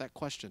yourself that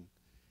question.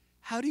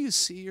 How do you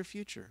see your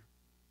future?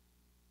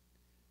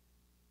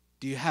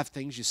 Do you have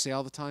things you say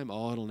all the time?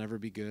 Oh, it'll never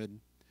be good.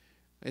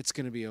 It's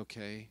going to be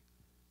okay.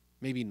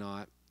 Maybe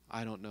not.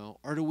 I don't know.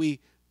 Or do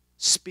we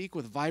speak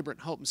with vibrant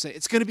hope and say,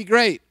 it's going to be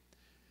great?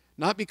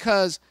 Not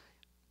because,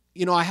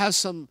 I have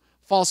some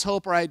false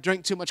hope or I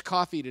drank too much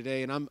coffee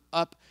today and I'm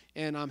up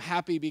and I'm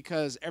happy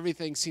because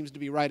everything seems to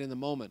be right in the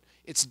moment.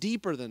 It's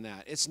deeper than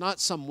that. It's not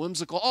some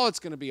whimsical, oh, it's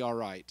going to be all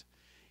right.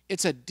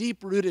 It's a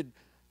deep-rooted,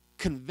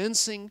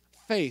 convincing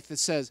faith that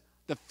says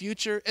the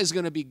future is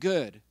going to be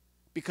good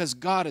because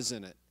God is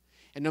in it.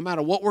 And no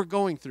matter what we're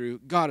going through,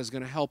 God is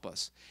going to help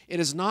us.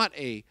 It is not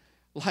a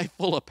life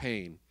full of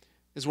pain,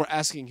 as we're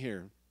asking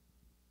here.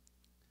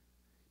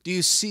 Do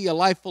you see a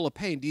life full of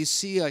pain? Do you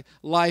see a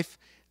life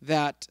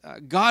that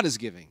God is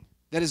giving,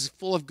 that is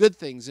full of good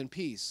things and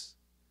peace?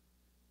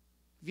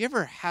 Have you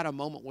ever had a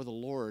moment with the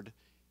Lord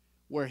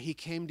where He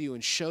came to you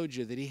and showed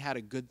you that He had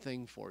a good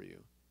thing for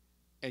you,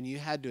 and you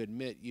had to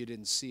admit you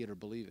didn't see it or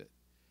believe it,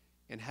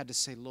 and had to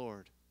say,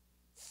 Lord,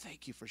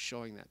 thank you for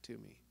showing that to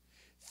me.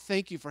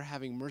 Thank you for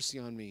having mercy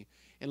on me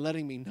and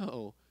letting me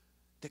know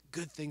that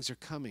good things are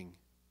coming.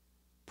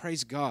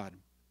 Praise God.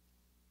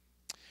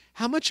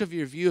 How much of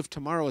your view of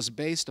tomorrow is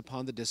based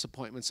upon the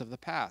disappointments of the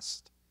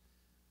past?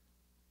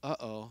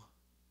 Uh-oh,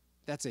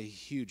 that's a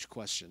huge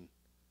question.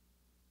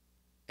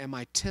 Am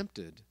I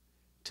tempted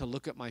to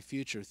look at my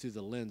future through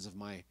the lens of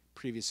my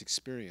previous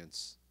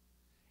experience?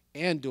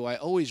 And do I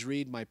always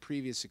read my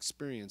previous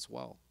experience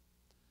well?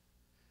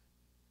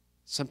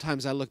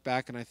 Sometimes I look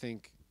back and I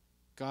think,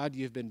 God,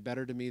 you've been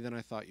better to me than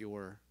I thought you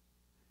were.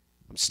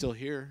 I'm still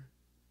here.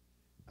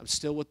 I'm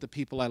still with the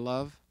people I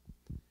love.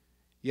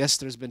 Yes,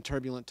 there's been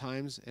turbulent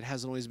times. It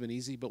hasn't always been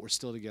easy, but we're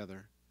still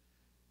together.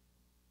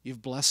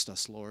 You've blessed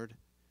us, Lord.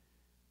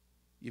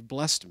 You've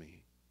blessed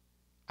me.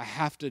 I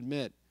have to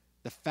admit,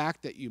 the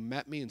fact that you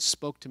met me and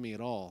spoke to me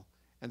at all,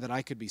 and that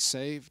I could be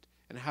saved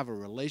and have a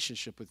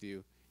relationship with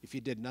you, if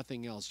you did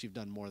nothing else, you've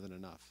done more than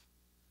enough.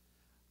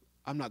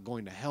 I'm not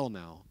going to hell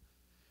now.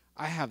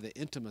 I have the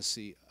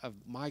intimacy of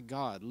my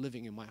God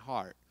living in my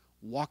heart,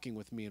 walking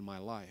with me in my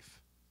life.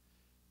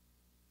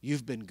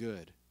 You've been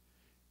good.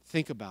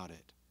 Think about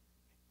it.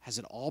 Has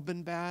it all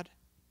been bad?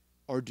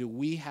 Or do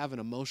we have an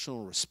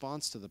emotional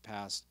response to the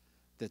past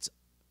that's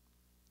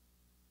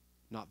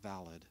not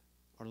valid?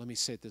 Or let me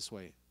say it this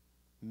way,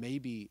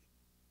 maybe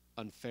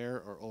unfair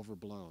or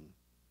overblown.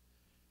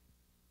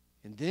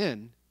 And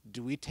then,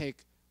 do we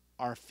take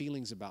our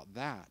feelings about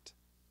that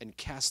and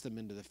cast them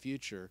into the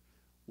future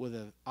with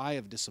an eye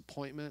of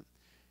disappointment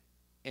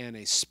and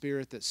a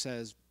spirit that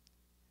says,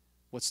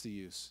 what's the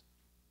use?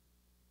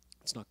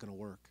 It's not going to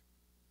work.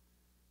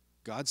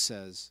 God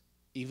says,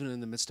 even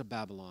in the midst of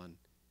Babylon,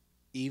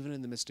 even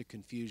in the midst of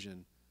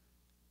confusion,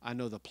 I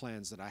know the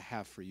plans that I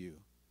have for you,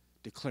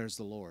 declares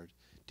the Lord,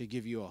 to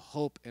give you a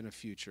hope and a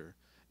future,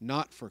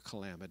 not for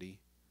calamity,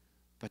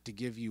 but to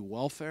give you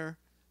welfare.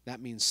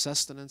 That means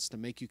sustenance, to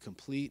make you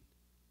complete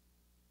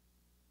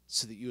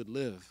so that you would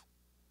live.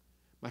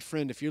 My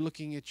friend, if you're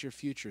looking at your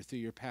future through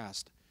your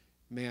past,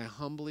 may I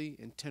humbly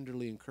and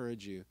tenderly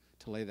encourage you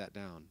to lay that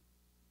down.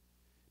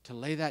 To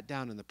lay that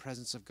down in the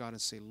presence of God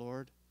and say,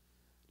 Lord,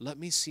 let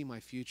me see my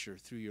future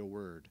through your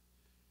word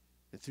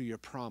and through your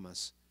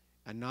promise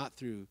and not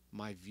through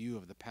my view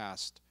of the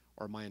past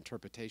or my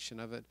interpretation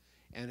of it.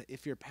 And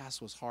if your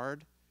past was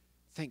hard,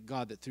 thank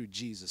God that through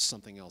Jesus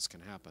something else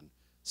can happen.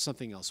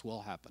 Something else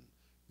will happen.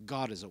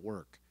 God is at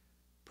work.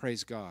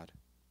 Praise God.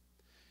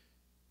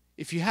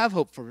 If you have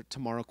hope for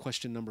tomorrow,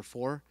 question number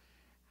 4,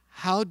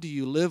 how do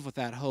you live with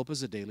that hope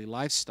as a daily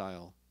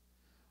lifestyle?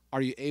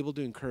 Are you able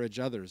to encourage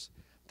others?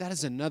 That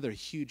is another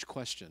huge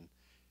question.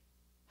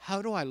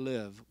 How do I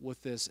live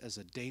with this as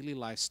a daily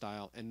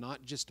lifestyle and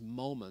not just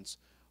moments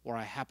where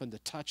I happen to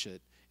touch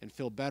it and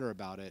feel better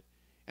about it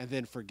and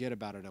then forget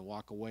about it and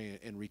walk away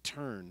and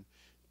return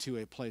to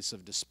a place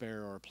of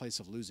despair or a place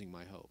of losing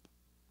my hope?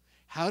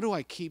 How do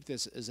I keep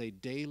this as a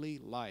daily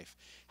life?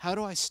 How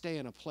do I stay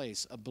in a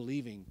place of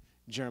believing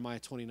Jeremiah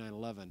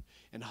 29:11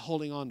 and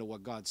holding on to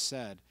what God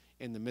said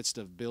in the midst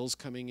of bills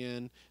coming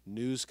in,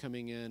 news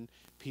coming in,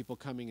 people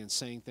coming and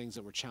saying things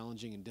that were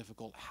challenging and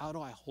difficult? How do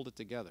I hold it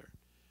together?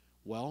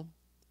 Well,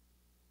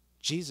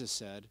 Jesus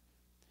said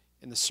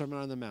in the Sermon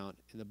on the Mount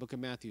in the book of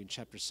Matthew in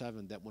chapter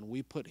 7 that when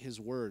we put his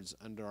words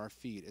under our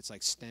feet, it's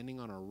like standing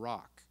on a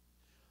rock.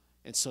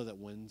 And so that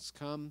winds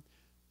come,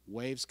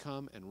 waves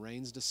come and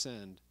rains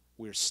descend,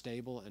 we are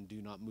stable and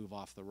do not move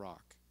off the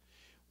rock.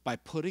 By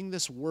putting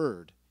this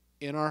word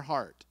in our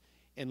heart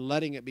and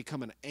letting it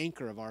become an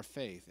anchor of our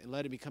faith and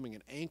let it becoming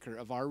an anchor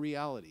of our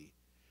reality,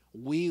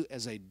 we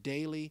as a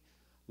daily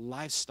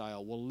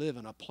lifestyle will live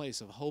in a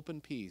place of hope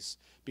and peace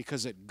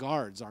because it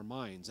guards our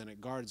minds and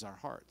it guards our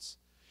hearts.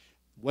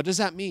 What does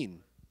that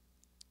mean?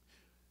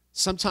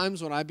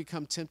 Sometimes when I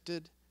become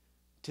tempted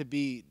to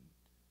be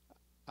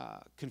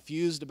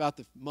confused about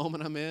the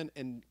moment I'm in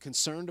and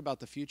concerned about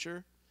the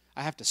future,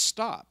 I have to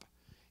stop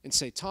and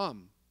say,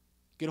 Tom,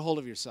 get a hold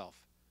of yourself.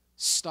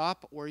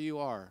 Stop where you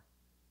are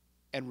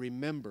and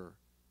remember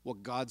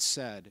what God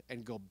said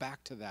and go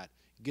back to that.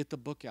 Get the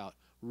book out.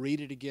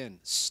 Read it again.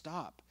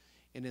 Stop.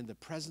 And in the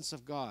presence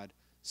of God,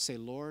 say,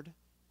 Lord,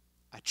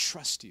 I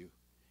trust you.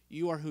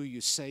 You are who you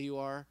say you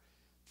are.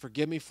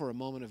 Forgive me for a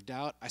moment of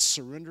doubt. I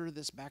surrender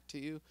this back to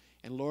you.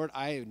 And Lord,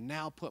 I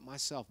now put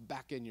myself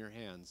back in your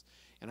hands.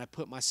 And I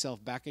put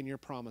myself back in your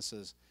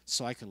promises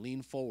so I can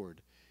lean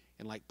forward.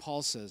 And like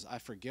Paul says, I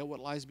forget what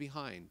lies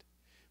behind,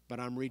 but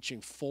I'm reaching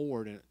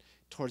forward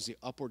towards the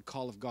upward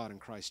call of God in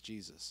Christ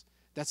Jesus.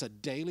 That's a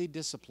daily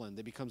discipline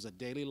that becomes a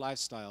daily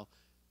lifestyle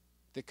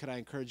that, could I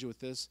encourage you with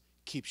this,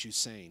 keeps you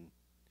sane,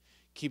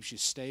 keeps you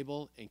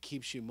stable, and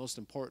keeps you, most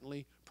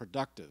importantly,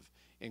 productive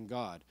in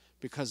God.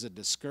 Because a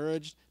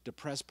discouraged,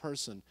 depressed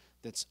person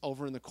that's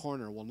over in the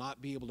corner will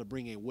not be able to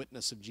bring a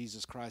witness of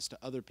Jesus Christ to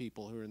other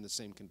people who are in the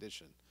same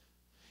condition.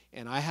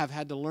 And I have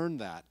had to learn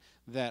that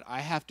I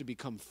have to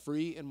become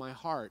free in my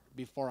heart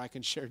before I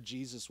can share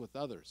Jesus with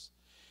others.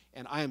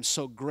 And I am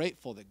so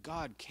grateful that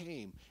God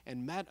came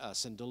and met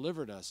us and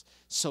delivered us.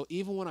 So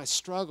even when I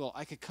struggle,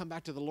 I could come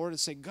back to the Lord and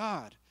say,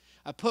 God,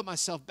 I put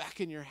myself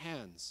back in your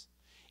hands.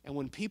 And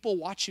when people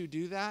watch you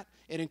do that,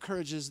 it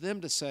encourages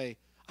them to say,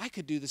 I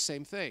could do the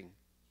same thing.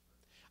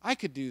 I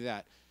could do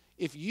that.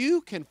 If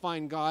you can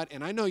find God,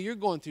 and I know you're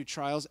going through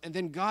trials, and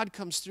then God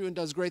comes through and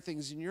does great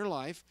things in your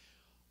life,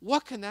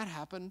 what can that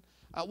happen?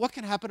 What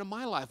can happen in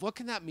my life? What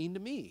can that mean to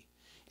me?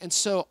 And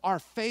so our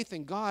faith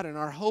in God and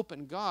our hope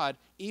in God,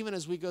 even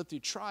as we go through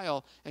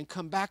trial and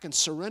come back and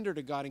surrender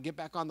to God and get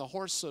back on the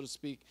horse, so to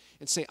speak,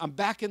 and say, I'm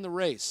back in the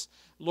race.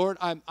 Lord,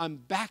 I'm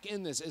back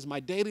in this as my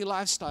daily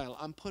lifestyle.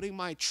 I'm putting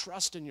my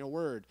trust in your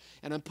word,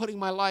 and I'm putting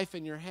my life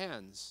in your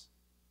hands.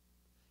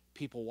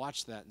 People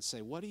watch that and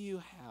say, what do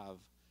you have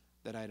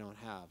that I don't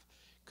have?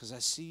 Because I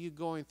see you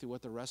going through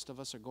what the rest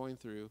of us are going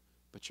through,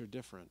 but you're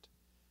different.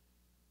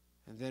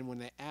 And then when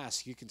they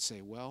ask, you can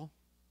say, well,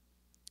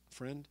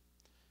 friend,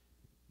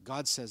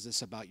 God says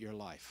this about your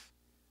life.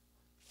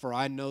 For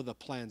I know the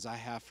plans I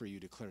have for you,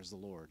 declares the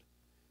Lord.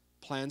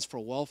 Plans for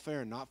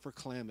welfare and not for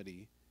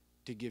calamity,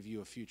 to give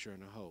you a future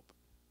and a hope.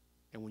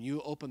 And when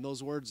you open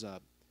those words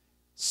up,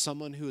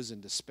 someone who is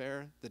in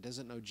despair, that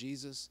doesn't know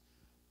Jesus,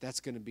 that's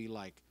going to be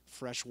like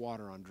fresh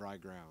water on dry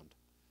ground.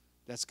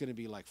 That's going to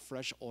be like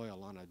fresh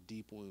oil on a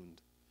deep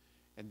wound.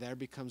 And there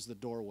becomes the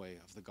doorway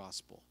of the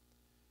gospel.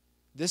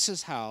 This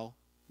is how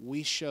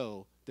we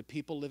show the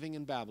people living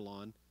in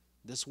Babylon,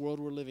 this world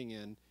we're living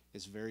in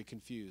is very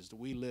confused.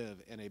 We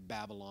live in a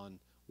Babylon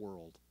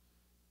world,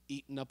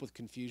 eaten up with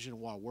confusion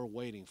while we're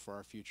waiting for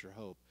our future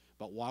hope.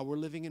 But while we're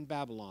living in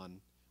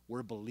Babylon,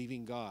 we're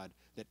believing God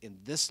that in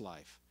this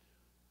life,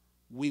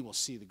 we will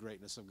see the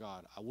greatness of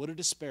God. I would have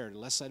despaired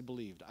unless I'd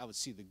believed I would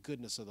see the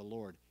goodness of the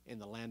Lord in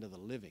the land of the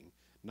living,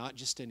 not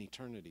just in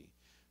eternity.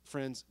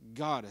 Friends,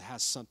 God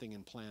has something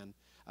in plan.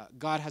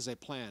 God has a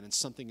plan and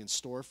something in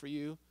store for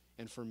you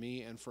and for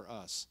me and for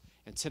us.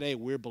 And today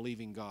we're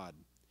believing God.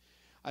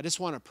 I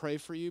just want to pray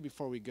for you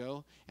before we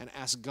go and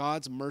ask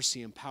God's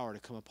mercy and power to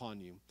come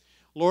upon you.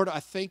 Lord, I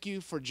thank you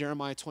for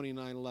Jeremiah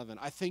 29:11.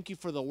 I thank you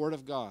for the word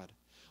of God.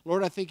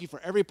 Lord, I thank you for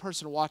every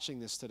person watching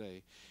this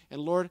today.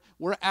 And Lord,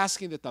 we're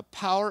asking that the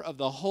power of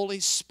the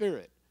Holy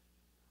Spirit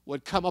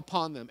would come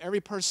upon them.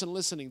 Every person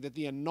listening, that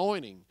the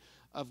anointing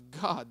of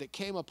God that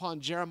came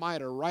upon Jeremiah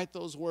to write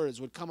those words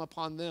would come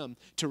upon them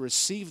to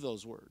receive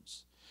those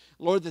words.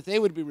 Lord, that they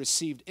would be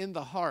received in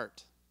the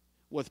heart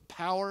with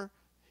power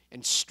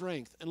and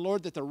strength. And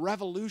Lord, that the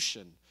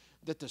revolution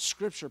that the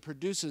Scripture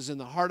produces in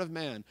the heart of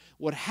man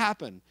would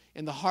happen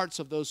in the hearts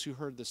of those who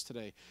heard this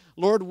today.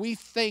 Lord, we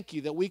thank you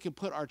that we can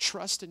put our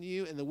trust in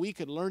you and that we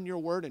can learn your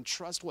word and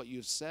trust what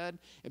you've said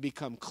and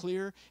become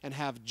clear and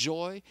have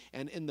joy.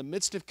 And in the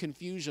midst of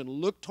confusion,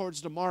 look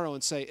towards tomorrow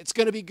and say, it's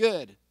going to be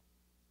good.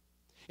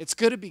 It's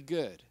going to be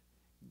good.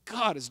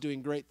 God is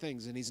doing great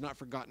things and he's not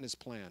forgotten his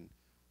plan.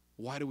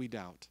 Why do we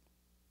doubt?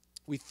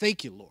 We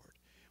thank you, Lord.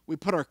 We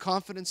put our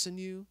confidence in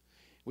you.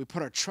 We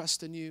put our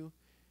trust in you.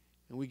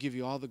 And we give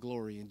you all the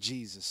glory in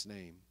Jesus'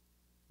 name.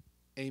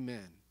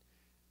 Amen.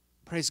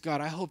 Praise God.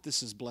 I hope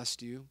this has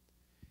blessed you.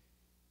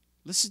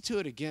 Listen to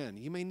it again.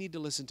 You may need to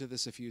listen to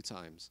this a few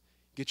times.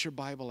 Get your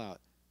Bible out.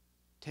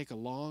 Take a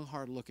long,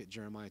 hard look at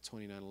Jeremiah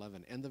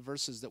 29:11 and the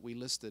verses that we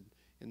listed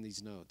in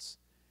these notes.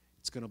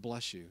 It's going to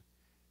bless you.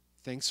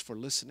 Thanks for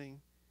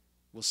listening.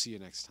 We'll see you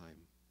next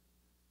time.